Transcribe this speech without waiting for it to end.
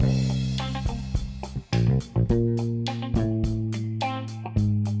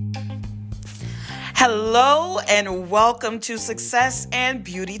Hello and welcome to Success and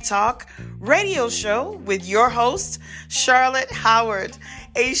Beauty Talk radio show with your host, Charlotte Howard,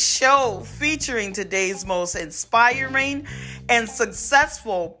 a show featuring today's most inspiring and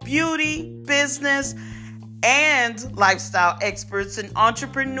successful beauty, business, and lifestyle experts and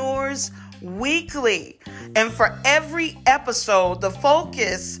entrepreneurs weekly. And for every episode, the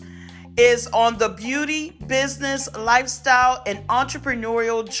focus is on the beauty, business, lifestyle, and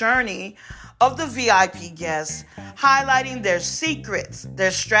entrepreneurial journey of the VIP guests, highlighting their secrets, their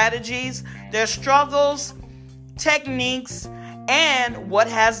strategies, their struggles, techniques, and what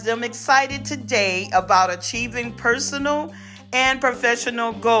has them excited today about achieving personal and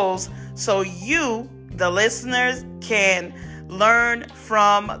professional goals so you, the listeners, can learn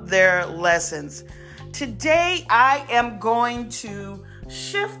from their lessons. Today, I am going to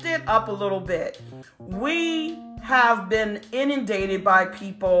shift it up a little bit. We have been inundated by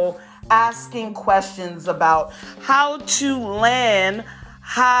people asking questions about how to land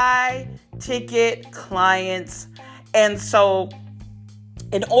high ticket clients. And so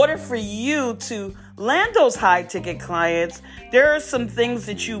in order for you to land those high ticket clients, there are some things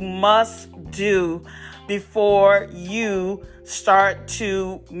that you must do before you start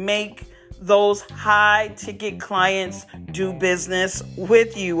to make those high ticket clients do business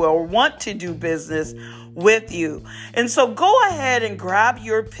with you or want to do business with you. And so go ahead and grab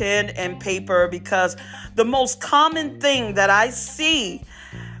your pen and paper, because the most common thing that I see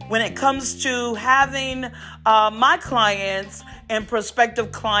when it comes to having my clients and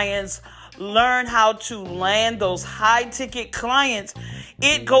prospective clients learn how to land those high ticket clients,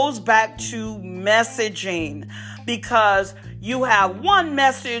 it goes back to messaging, because you have one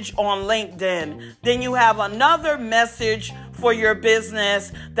message on LinkedIn, then you have another message for your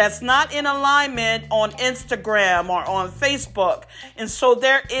business that's not in alignment on Instagram or on Facebook. And so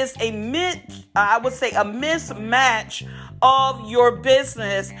there is a mismatch of your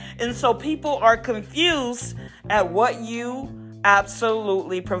business. And so people are confused at what you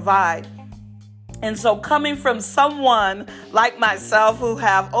absolutely provide. And so coming from someone like myself who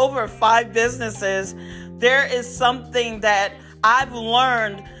have over 5 businesses, there is something that I've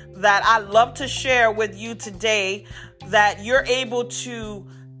learned that I love to share with you today, that you're able to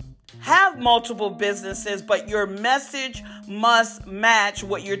have multiple businesses, but your message must match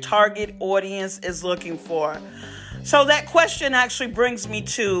what your target audience is looking for. So that question actually brings me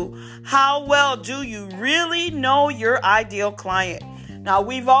to, how well do you really know your ideal client? Now,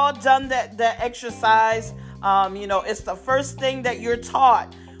 we've all done that exercise. It's the first thing that you're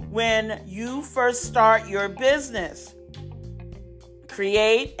taught when you first start your business.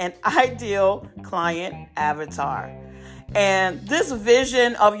 Create an ideal client avatar. And this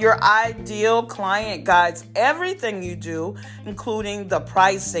vision of your ideal client guides everything you do, including the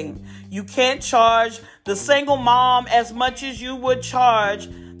pricing. You can't charge the single mom as much as you would charge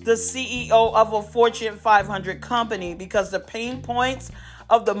the CEO of a Fortune 500 company, because the pain points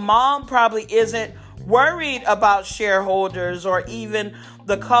of the mom probably isn't worried about shareholders or even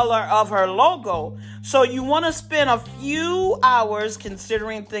the color of her logo. So you want to spend a few hours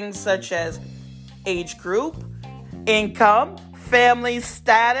considering things such as age group, income, family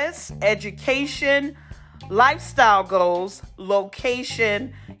status, education, lifestyle goals,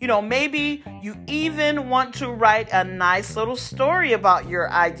 location. Maybe you even want to write a nice little story about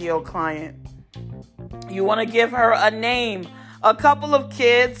your ideal client. You want to give her a name, a couple of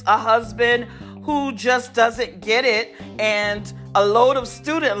kids, a husband who just doesn't get it, and a load of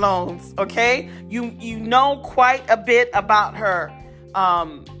student loans, okay? You know quite a bit about her,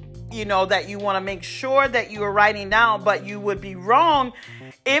 that you want to make sure that you are writing down, but you would be wrong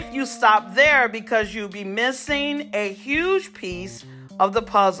if you stop there, because you'll be missing a huge piece of the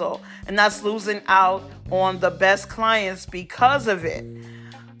puzzle, and that's losing out on the best clients because of it.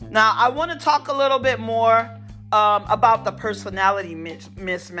 Now, I want to talk a little bit more about the personality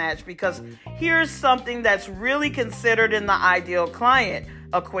mismatch, because here's something that's really considered in the ideal client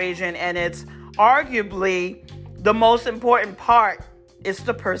equation, and it's arguably the most important part. It's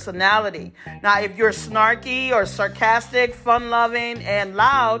the personality. Now, if you're snarky or sarcastic, fun-loving, and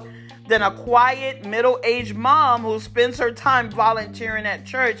loud, then a quiet, middle-aged mom who spends her time volunteering at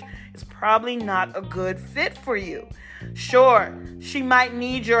church is probably not a good fit for you. Sure, she might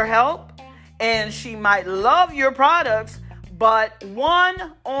need your help, and she might love your products, but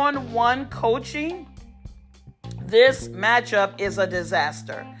one-on-one coaching, this matchup is a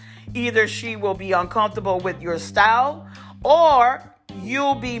disaster. Either she will be uncomfortable with your style, or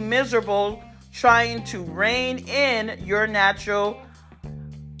you'll be miserable trying to rein in your natural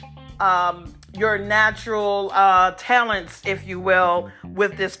your natural talents, if you will,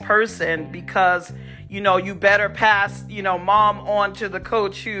 with this person, because you better pass mom on to the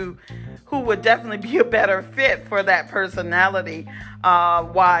coach who would definitely be a better fit for that personality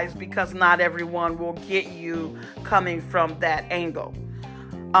wise, because not everyone will get you coming from that angle.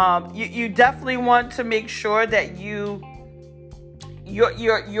 You definitely want to make sure that your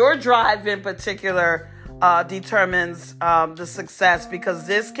drive in particular determines the success, because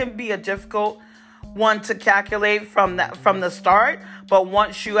this can be a difficult one to calculate from the start. But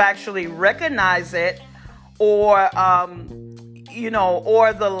once you actually recognize it, or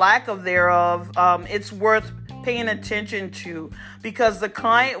or the lack of thereof, it's worth paying attention to, because the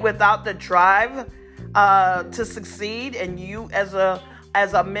client without the drive to succeed, and you as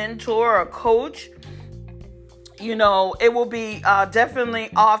a mentor or coach, it will be definitely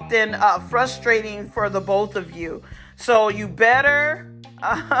often frustrating for the both of you. So you better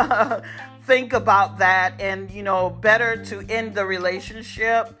think about that, and better to end the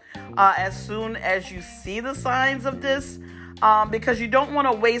relationship as soon as you see the signs of this, because you don't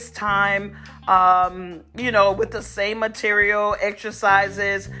want to waste time with the same material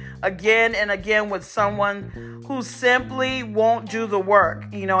exercises again and again with someone who simply won't do the work.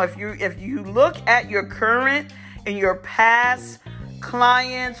 If you look at your current and your past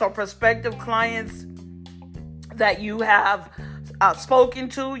clients or prospective clients that you have spoken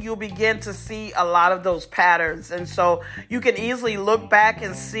to, you'll begin to see a lot of those patterns. And so you can easily look back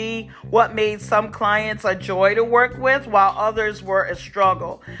and see what made some clients a joy to work with while others were a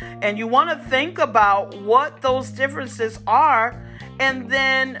struggle. And you want to think about what those differences are, and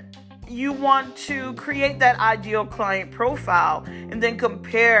then you want to create that ideal client profile, and then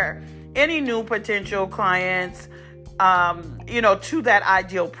compare any new potential clients to that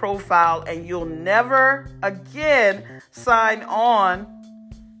ideal profile, and you'll never again sign on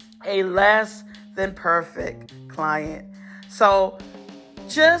a less than perfect client. So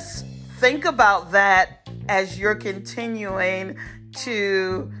just think about that as you're continuing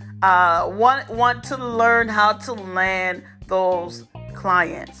to want to learn how to land those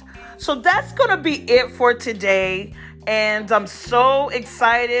clients. So that's going to be it for today. And I'm so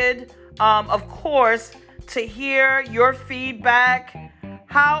excited, of course, to hear your feedback.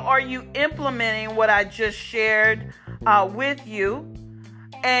 How are you implementing what I just shared with you?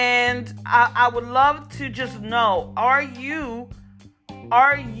 And I would love to just know, are you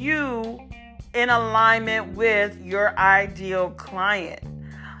in alignment with your ideal client?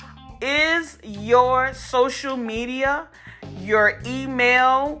 Is your social media, your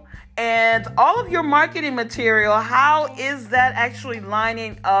email, and all of your marketing material, how is that actually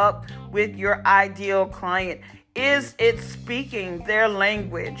lining up with your ideal client? Is it speaking their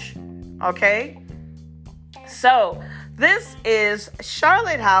language? Okay? So, this is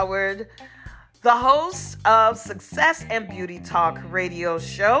Charlotte Howard, the host of Success and Beauty Talk radio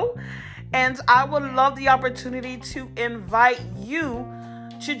show. And I would love the opportunity to invite you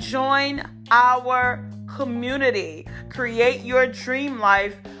to join our community. Create Your Dream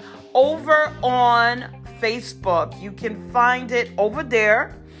Life over on Facebook. You can find it over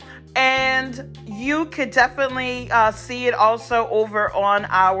there. And you could definitely see it also over on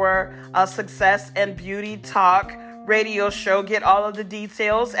our Success and Beauty Talk radio show. Get all of the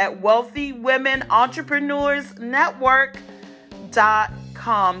details at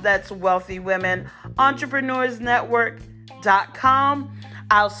wealthywomenentrepreneursnetwork.com. That's wealthywomenentrepreneursnetwork.com.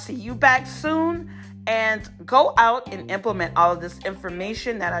 I'll see you back soon, and go out and implement all of this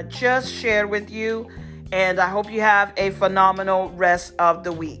information that I just shared with you. And I hope you have a phenomenal rest of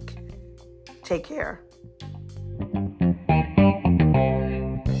the week. Take care.